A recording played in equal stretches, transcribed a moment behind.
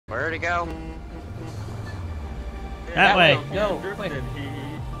Where'd it go? That way. Go. Quick.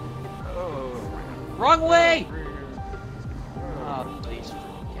 Oh. Wrong way. Oh, please.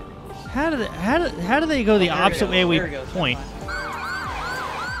 How do they go the opposite way we point?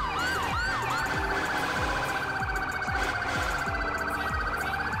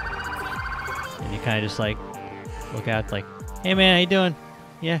 And you kind of just like look out like, hey man, how you doing?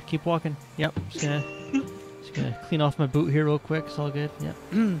 Yeah, keep walking. Yep, just gonna clean off my boot here real quick. It's all good. Yep.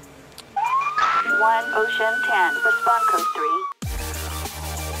 1 Ocean 10, respond code 3.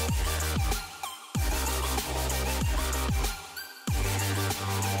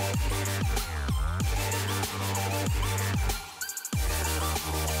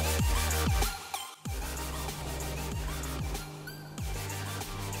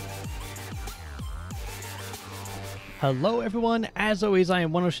 Hello everyone, as always I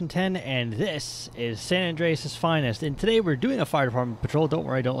am 1 Ocean 10 and this is San Andreas' finest, and today we're doing a fire department patrol. Don't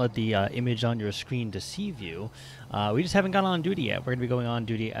worry, don't let the image on your screen deceive you. We just haven't gone on duty yet. We're going to be going on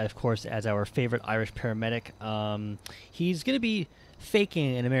duty, of course, as our favorite Irish paramedic. He's going to be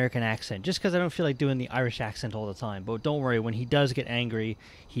faking an American accent, just because I don't feel like doing the Irish accent all the time. But don't worry, when he does get angry,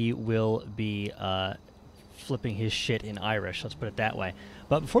 he will be flipping his shit in Irish, let's put it that way.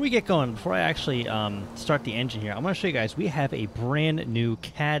 But before we get going, before I actually start the engine here, I'm going to show you guys, we have a brand new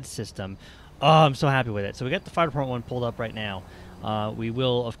CAD system. Oh, I'm so happy with it. So we got the fire department one pulled up right now. We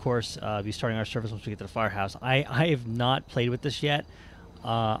will, of course, be starting our service once we get to the firehouse. I have not played with this yet.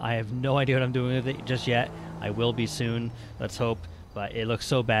 I have no idea what I'm doing with it just yet. I will be soon, let's hope. But it looks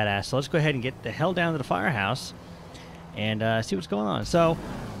so badass. So let's go ahead and get the hell down to the firehouse and see what's going on. So,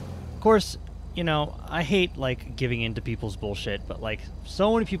 of course, you know, I hate, like, giving in to people's bullshit, but, like,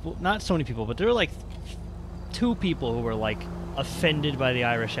 so many people, not so many people, but there were, like, 2 people who were, like, offended by the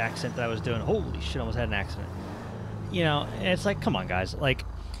Irish accent that I was doing. Holy shit, almost had an accident. You know, and it's like, come on, guys. Like,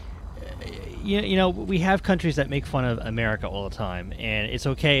 you know, we have countries that make fun of America all the time, and it's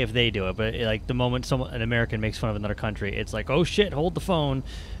okay if they do it, but, like, the moment an American makes fun of another country, it's like, oh, shit, hold the phone.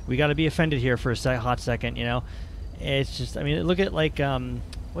 We got to be offended here for a hot second, you know? It's just, I mean, look at, like,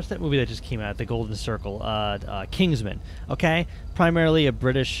 what's that movie that just came out? The Golden Circle, Kingsman. Okay, primarily a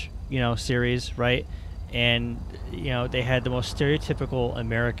British, you know, series, right? And you know they had the most stereotypical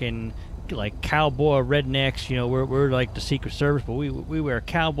American, like cowboy rednecks. You know, we're like the Secret Service, but we wear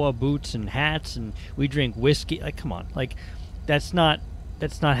cowboy boots and hats, and we drink whiskey. Like, come on, like that's not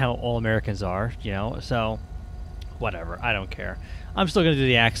how all Americans are. You know, so whatever. I don't care. I'm still gonna do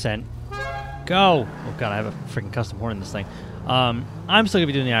the accent. Go! Oh god, I have a freaking custom horn in this thing. I'm still going to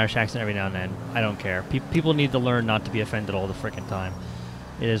be doing the Irish accent every now and then. I don't care. People need to learn not to be offended all the freaking time.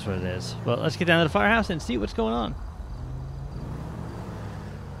 It is what it is. But let's get down to the firehouse and see what's going on.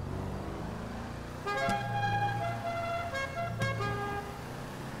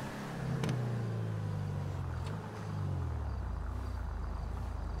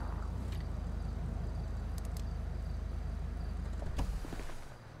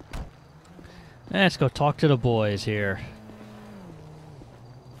 Let's go talk to the boys here.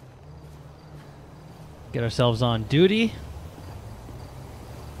 Get ourselves on duty.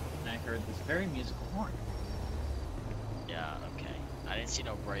 And I heard this very musical horn. Yeah, okay. I didn't see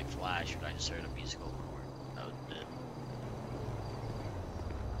no bright flash, but I just heard a musical horn. That was it.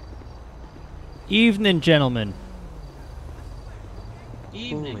 Evening, gentlemen.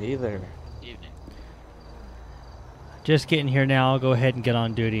 Evening. Ooh, hey there. Evening. Just getting here now. I'll go ahead and get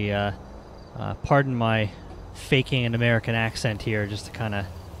on duty. Pardon my faking an American accent here, just to kind of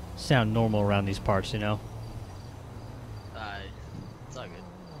sound normal around these parts, you know. It's all good.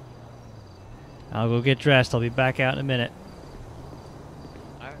 I'll go get dressed. I'll be back out in a minute.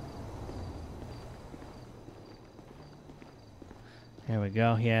 Alright. There we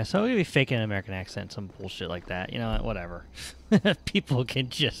go. Yeah, so we're going to be faking an American accent, some bullshit like that. You know, whatever. People can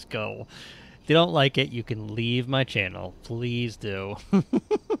just go. If they don't like it, you can leave my channel. Please do.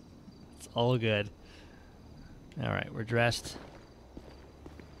 It's all good. Alright, we're dressed.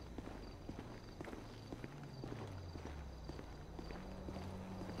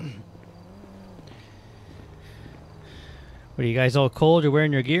 What, are you guys all cold? You're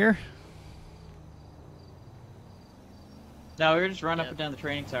wearing your gear? No, we were just running up and down the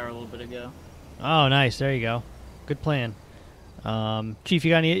training tower a little bit ago. Oh, nice. There you go. Good plan. Chief,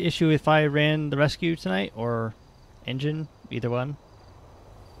 you got any issue if I ran the rescue tonight? Or engine? Either one?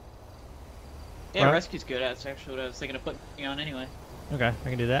 Yeah, Right. rescue's good. That's actually what I was thinking of putting on anyway. Okay, I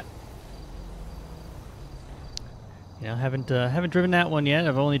can do that. You know, haven't driven that one yet.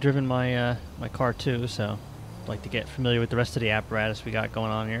 I've only driven my my car too, so I'd like to get familiar with the rest of the apparatus we got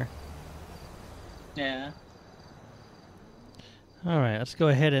going on here. Yeah. All right, let's go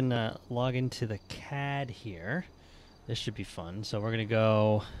ahead and log into the CAD here. This should be fun. So we're gonna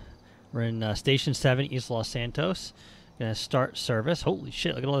go. We're in Station 7, East Los Santos. Gonna start service. Holy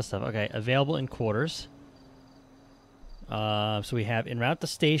shit! Look at all this stuff. Okay, available in quarters. So we have en route to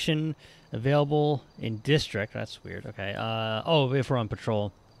station, available in district. That's weird. Okay. Oh, if we're on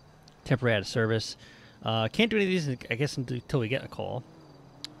patrol, temporary out of service. Can't do any of these, I guess, until we get a call.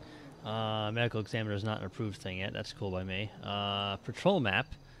 Medical examiner is not an approved thing yet. That's cool by me. Patrol map.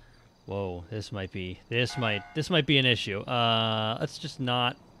 Whoa, this might be an issue. Let's just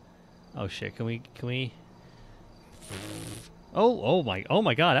not. Oh shit! Can we? Oh my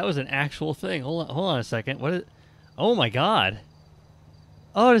God! That was an actual thing. Hold on a second. What is? Oh my God!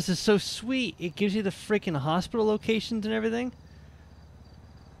 Oh, this is so sweet. It gives you the freaking hospital locations and everything.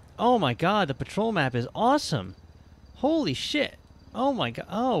 Oh my God! The patrol map is awesome. Holy shit! Oh my God!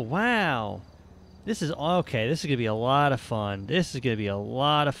 Oh wow! This is okay. This is gonna be a lot of fun.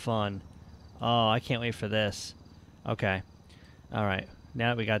 Oh, I can't wait for this. Okay. All right. Now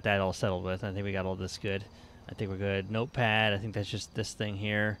that we got that all settled with, I think we got all this good. I think we're good. Notepad. I think that's just this thing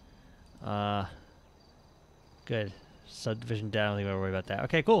here. Good. Subdivision down. I don't think we're worried about that.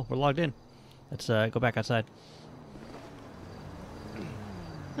 Okay, cool. We're logged in. Let's go back outside.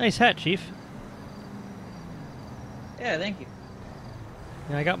 Nice hat, Chief. Yeah, thank you.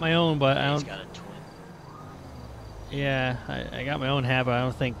 Yeah, I got my own, but I He's don't. got a twin. Yeah, I got my own hat, but I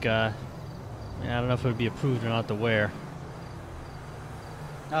don't think. I don't know if it would be approved or not to wear.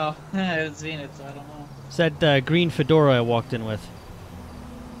 Oh, I haven't seen it, so I don't know. It's that green fedora I walked in with.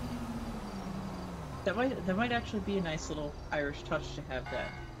 That might actually be a nice little Irish touch to have that.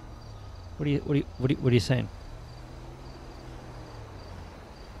 What are you saying?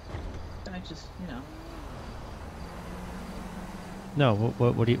 I just, you know. No,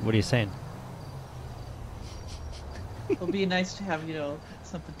 what are you saying? It'll be nice to have, you know,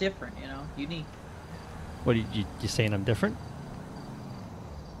 something different, you know, unique. What you saying? I'm different?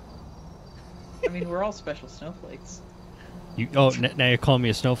 I mean, we're all special snowflakes. Now you're calling me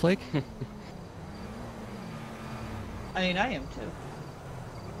a snowflake? I mean, I am too.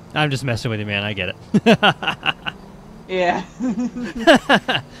 I'm just messing with you, man. I get it. Yeah.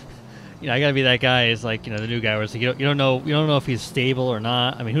 You know, I gotta be that guy. Is like, you know, the new guy where it's like you don't know if he's stable or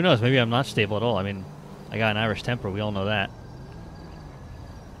not. I mean, who knows? Maybe I'm not stable at all. I mean, I got an Irish temper. We all know that.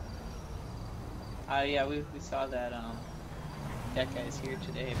 Yeah, we saw that that guy's here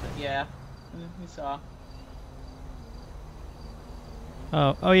today, but yeah, we saw.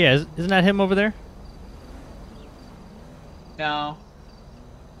 Oh yeah, isn't that him over there? No.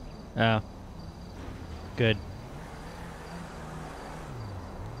 Oh, good.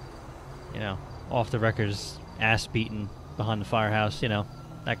 You know, off the records, ass beaten behind the firehouse. You know,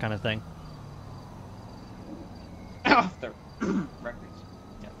 that kind of thing. Off the records.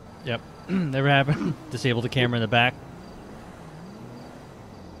 Yep. Never happened. Disable the camera in the back.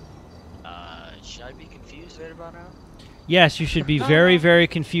 Should I be confused right about now? Yes, you should be very, very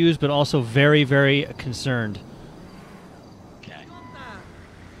confused, but also very, very concerned. Okay.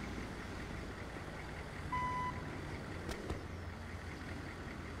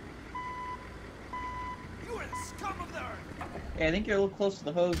 Yeah, I think you're a little close to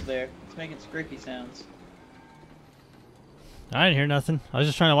the hose there. It's making scrapey sounds. I didn't hear nothing. I was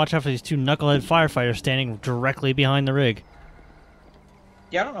just trying to watch out for these two knucklehead firefighters standing directly behind the rig.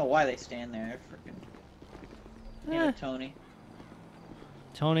 Yeah, I don't know why they stand there. Freaking. Yeah, Tony.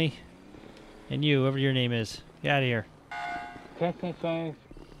 Tony, and you, whoever your name is, get out of here. Attention James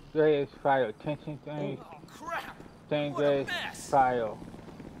Graves file. Attention James Graves file.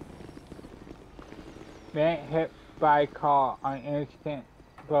 Man hit by car on instant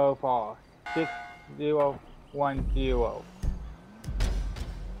profile 6010.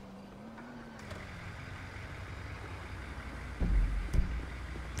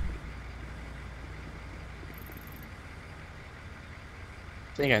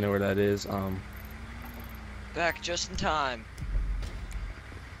 I think I know where that is. Back just in time.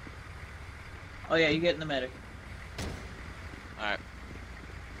 Oh yeah, you get in the medic. Alright.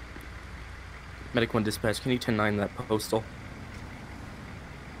 Medic 1 dispatch, can you 10-9 that postal?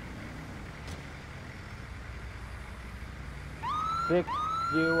 Six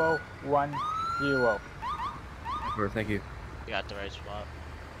 010. Thank you. You got the right spot.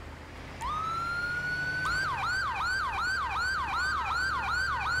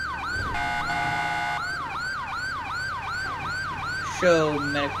 Show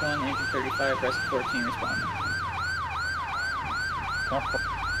medic 1, engine 35, rescue 14 responding.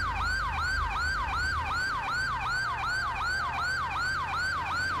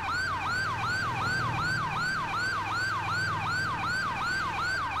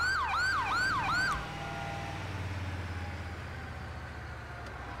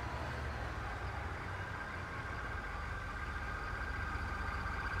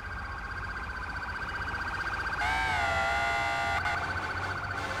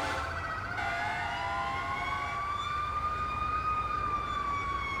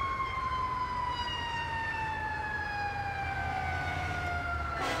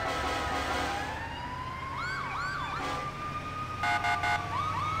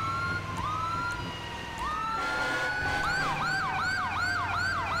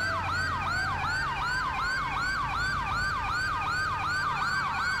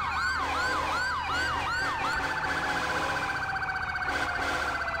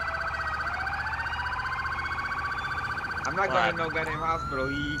 I'm not going to no goddamn hospital.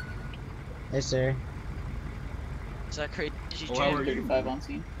 Hey, sir. Is that crazy? Well, how are you? 35 on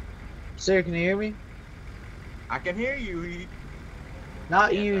scene. Sir, can you hear me? I can hear you.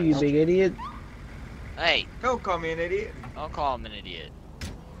 Not Yeah, you, but you I'll big idiot. Hey, Don't call me an idiot. don't call him an idiot.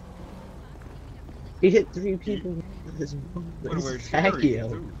 He hit 3 people with his When we're Sherry, Pacquiao.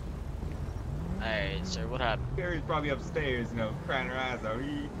 too. Alright, sir, what happened? Sherry's probably upstairs, you know, crying her eyes out.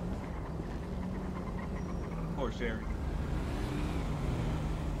 Poor Sherry.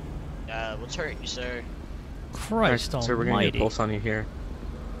 What's hurting you, sir? Christ Alright, so we're gonna get a almighty. pulse on you here.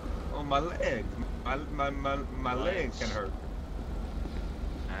 Oh, my legs. My legs can hurt.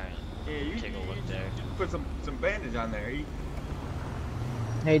 Alright, Yeah, you take a look you there. just put some bandage on there.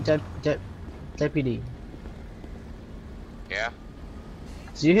 Hey, deputy. Yeah?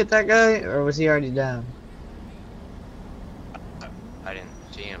 Did you hit that guy, or was he already down? I didn't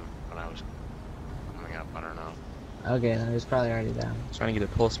see him when I was coming up, I don't know. Okay, then he was probably already down. Trying to get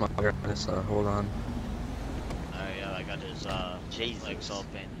a pulse monitor on this, hold on. Alright, yeah, I got his, legs all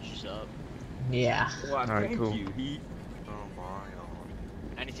bandaged up. Yeah. Well, Alright, thank cool. you. Oh my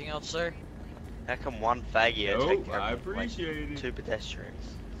god. Anything else, sir? How come one faggot Nope, take care I of, like, appreciate it. 2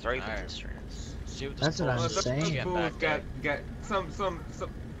 pedestrians? 3 Alright. pedestrians. See what That's what I'm pulse is. saying. Get Fools back there. got some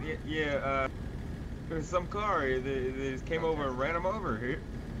there's some car that just came over and ran him over here.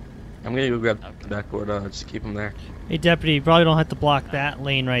 I'm gonna go grab Okay. the backboard, just keep him there. Hey, deputy, you probably don't have to block that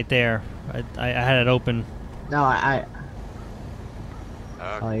lane right there. I had it open. No, Okay.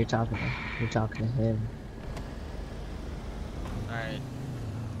 Oh, you're talking to him. Alright.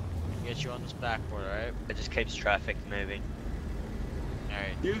 Get you on this backboard, alright? It just keeps traffic moving.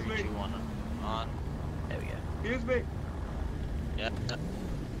 Alright, Excuse 3, me? 2, 1, on. There we go. Excuse me. Yeah.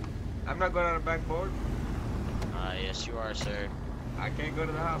 I'm not going on a backboard. Yes you are, sir. I can't go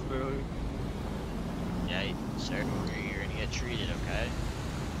to the hospital. Yeah, sir, you're gonna get treated, okay?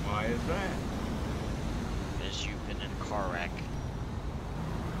 Why is that? Because you've been in a car wreck.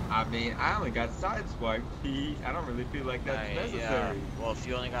 I mean, I only got sideswiped. I don't really feel like that's Alright, necessary. yeah. Well, if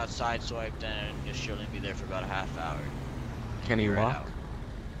you only got sideswiped, then you should only be there for about a half hour. Can he You're right walk? out.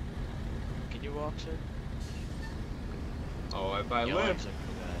 Can you walk, sir? Oh, if I Your live. legs look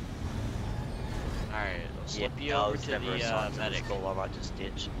pretty bad. Alright, let's slip you I over was to never the assigned to the medic. school, I might just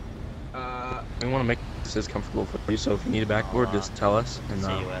ditch. We want to make this as comfortable for you, so if you need a backboard, just tell us, and See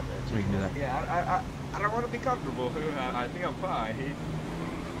you out there. we can do that. Yeah, I don't want to be comfortable. I think I'm fine.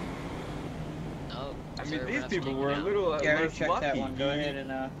 No, I sir, mean, we're these gonna have to people take you were a down. little Yeah, I already less checked lucky. that one. Go ahead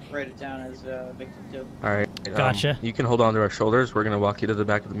and write it down as victim 2. Alright, Gotcha. you can hold on to our shoulders. We're gonna walk you to the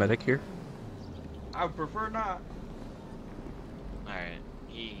back of the medic here. I would prefer not. Alright,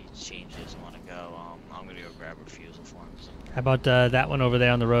 he seems he doesn't want to go. I'm gonna go grab refusal forms. How about that one over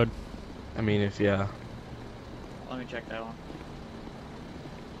there on the road? I mean, if yeah. Let me check that one.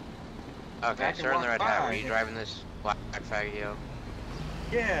 Okay, I can sir in the walk red hat, by. were you driving this black Faggio?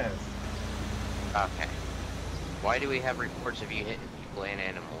 Yes. Okay. Why do we have reports of you hitting people and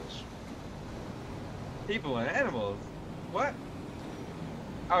animals? People and animals. What?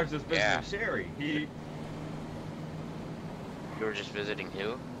 I was just visiting Yeah. Sherry. You were just visiting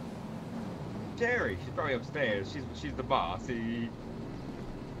who? Sherry. She's probably upstairs. She's the boss.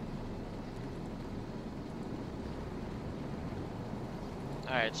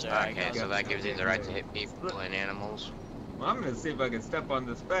 Alright, sir. I Okay, guess so that gives you the right to hit people and animals? Well, I'm gonna see if I can step on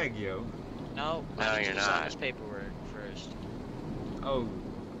this Faggio. No, No, I need you're to sign not. this paperwork first. Oh,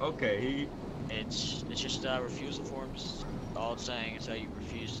 okay. It's just refusal forms. All it's saying is that you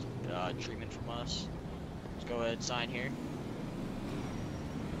refused treatment from us. Let's go ahead and sign here.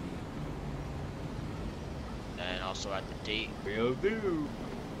 And also at the date. Will do.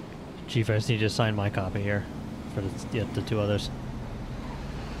 Chief, I just need you to sign my copy here for the 2 others.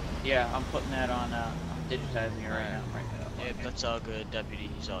 Yeah, I'm putting that on. I'm digitizing it right now. Yep, that's all good, deputy.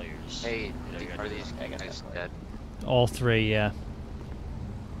 He's all yours. Hey, Yeah, I are got these I got guys that. dead? All 3, yeah.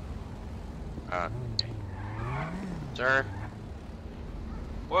 Sir,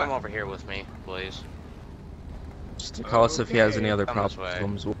 What? come over here with me, please. Just to call us if he has any other Come this way.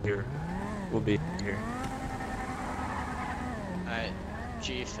 problems. We'll be here. Alright,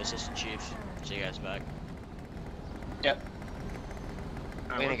 chief, assistant chief. See you guys back. Yep.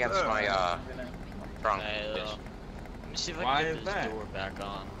 Lean What's against up? my I'm gonna. trunk, Hey, please. let me see if I Why can is get this that? door back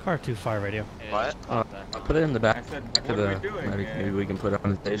on. Car 2 fire radio. Yeah, What? just pop back I'll on. put it in the back, I said, back what of are the we doing? medic. Maybe we can put it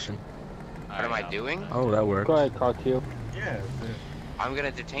on the station. What am I Alright, doing? Oh, that works. Go ahead, Car Q. Yes. I'm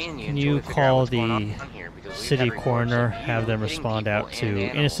gonna detain you Can until you we figure out call what's going the on here, because we've city had reports coroner, of you have them hitting respond people out and to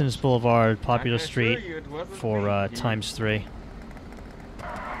animals. Innocence Boulevard, I Popular can assure Street you it wasn't for me. ×3.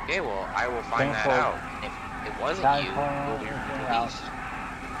 Okay, well, I will find that Thankful. out. It wasn't That's you. why You were I'm released.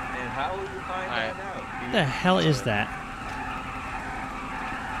 And how will you find Alright. that out? What the hell is that?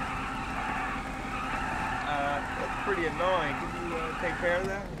 That's pretty annoying. Can you take care of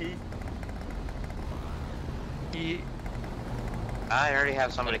that? I already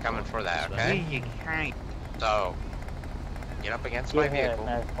have somebody coming for that, okay? So, get up against my vehicle.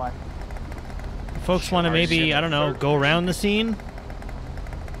 Next one. Folks want to maybe, I don't know, go around the scene?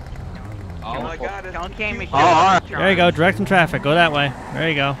 All I got is Don't the came cute me- one. Oh, There you go, directing traffic. Go that way. There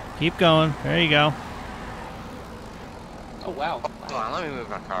you go. Keep going. There you go. Oh wow. Hold on, let me move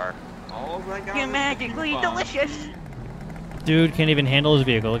my car. All I got You is the magically coupon. delicious. Dude can't even handle his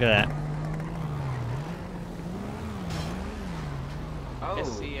vehicle. Look at that. Oh.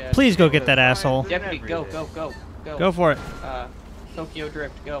 Yes, the, Please go get that asshole. Deputy, go. Go for it. Tokyo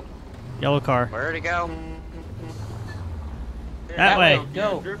Drift, go. Yellow car. Where'd it go? That way.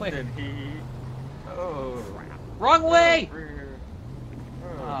 Go, Drifting. Oh. Wrong way!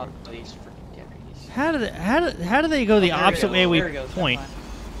 Oh. Oh, these freaking deputies. How do they go the There we opposite go. way we There we go, it's point? fine.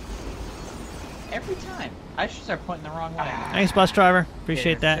 Every time. I should start pointing the wrong way. Thanks, bus driver.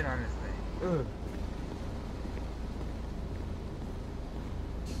 Appreciate Yeah, that. sit on his thing. Ugh.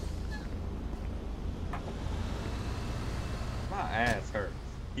 My ass hurts.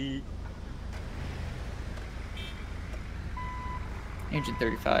 Engine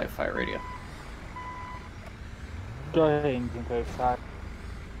 35, fire radio. Go ahead, engine 35.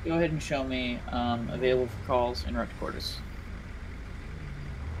 Go ahead and show me available for calls in direct quarters.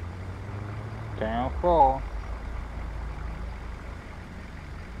 Down 4.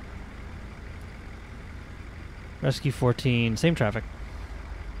 Rescue 14. Same traffic.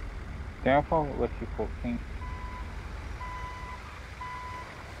 Down 4, rescue 14.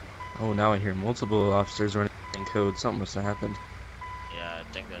 Oh, now I hear multiple officers running code. Something must have happened. Yeah, I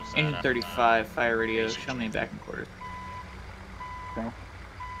think there's Engine that, 35, fire radio, show me back in quarter.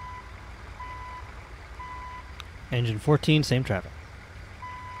 Engine 14. Same traffic.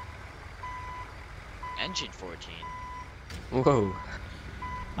 Engine 14. Whoa.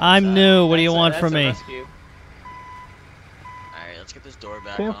 I'm new. What do you want from me? Rescue. Alright, let's get this door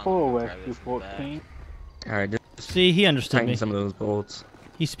back 10 on. 4, Grab it rescue from the back. 14. Alright, just See, he understood tighten me. some of those bolts.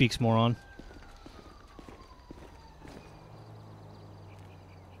 He speaks moron.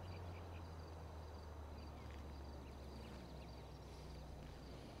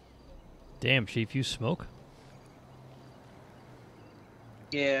 Damn, Chief, you smoke?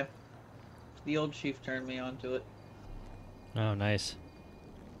 Yeah. The old chief turned me onto it. Oh, nice.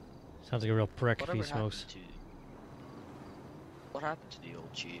 Sounds like a real prick if Whatever he smokes. happened to... What happened to the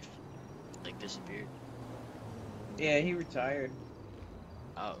old chief? Like, disappeared? Yeah, he retired.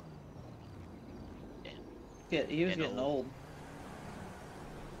 Oh. Yeah, he was Getting getting old.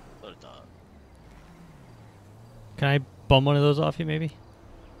 What a thought. Can I bum one of those off you, maybe?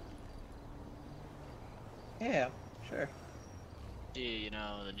 Yeah, sure. See, you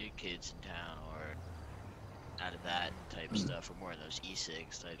know, the new kids in town or out of that type stuff, or more of those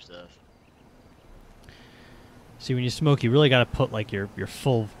e-cigs type stuff. See, when you smoke, you really got to put like your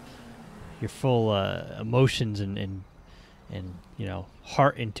full emotions and you know,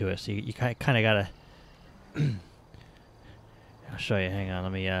 heart into it. So you kind of got to. I'll show you. Hang on.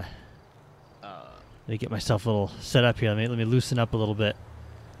 Let me get myself a little set up here. Let me loosen up a little bit.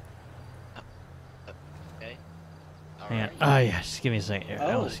 Okay. Hang on. Alright. Oh yeah, just give me a second. Here.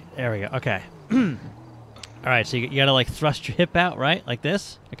 Oh. There we go. Okay. All right. So you got to like thrust your hip out, right, like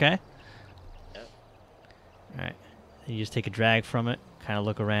this. Okay. Yep. All right. And you just take a drag from it. Kind of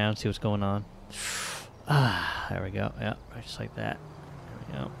look around, see what's going on. Ah, there we go. Yeah, right, just like that.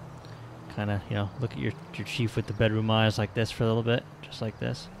 There we go. Kind of, you know, look at your chief with the bedroom eyes like this for a little bit, just like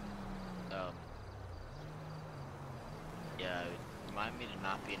this. Yeah, remind me to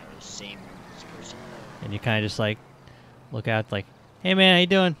not be in the same room as this person. And you kind of just like look out, like, hey man, how you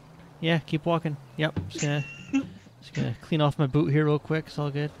doing? Yeah, keep walking. Yep, just gonna clean off my boot here real quick. It's all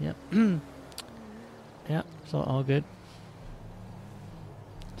good. Yep. Yep, it's all good.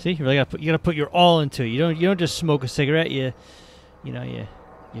 See, you really gotta put your all into it. You don't just smoke a cigarette. You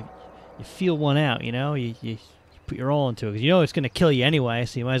feel one out. You know, you put your all into it because you know it's gonna kill you anyway.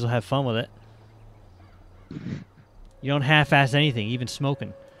 So you might as well have fun with it. You don't half-ass anything, even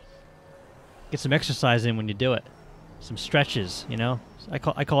smoking. Get some exercise in when you do it. Some stretches, you know. I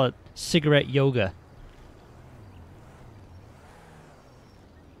call it cigarette yoga.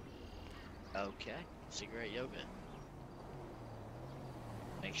 Okay, cigarette yoga.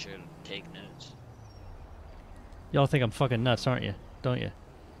 Make sure to take notes. Y'all think I'm fucking nuts, aren't you? Don't you?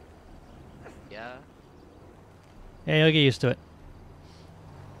 Yeah. Hey, you'll get used to it.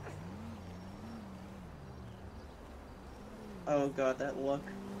 Oh god, that look.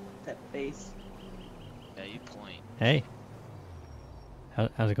 That face. Yeah, you point. Hey.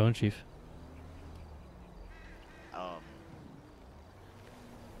 How's it going, Chief?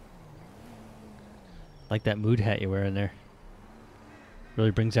 Like that mood hat you're wearing there.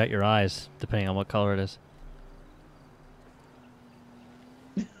 Really brings out your eyes, depending on what color it is.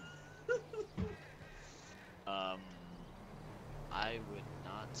 I would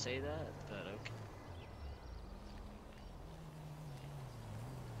not say that, but okay.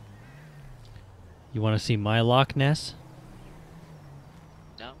 You want to see my Loch Ness?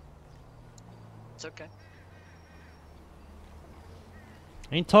 No. It's okay.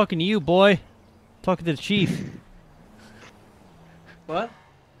 I ain't talking to you, boy. I'm talking to the chief. What?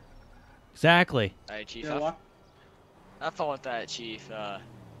 Exactly. Alright, Chief. Yeah, what? I thought with that, Chief.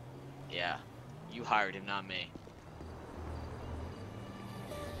 Yeah. You hired him, not me.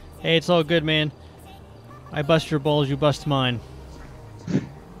 Hey, it's all good, man. I bust your balls, you bust mine.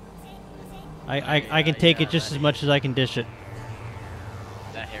 I can take it just as much as I can dish it.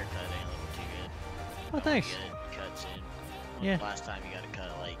 That haircut ain't looking too good. Oh, thanks. Get it cut soon. Yeah. Last time you got it cut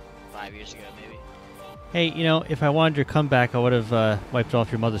like 5 years ago, maybe. Hey, you know, if I wanted your comeback, I would have wiped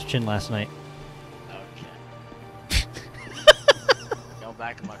off your mother's chin last night. Okay. Go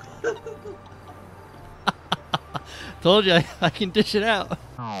back in my car. Told you I can dish it out.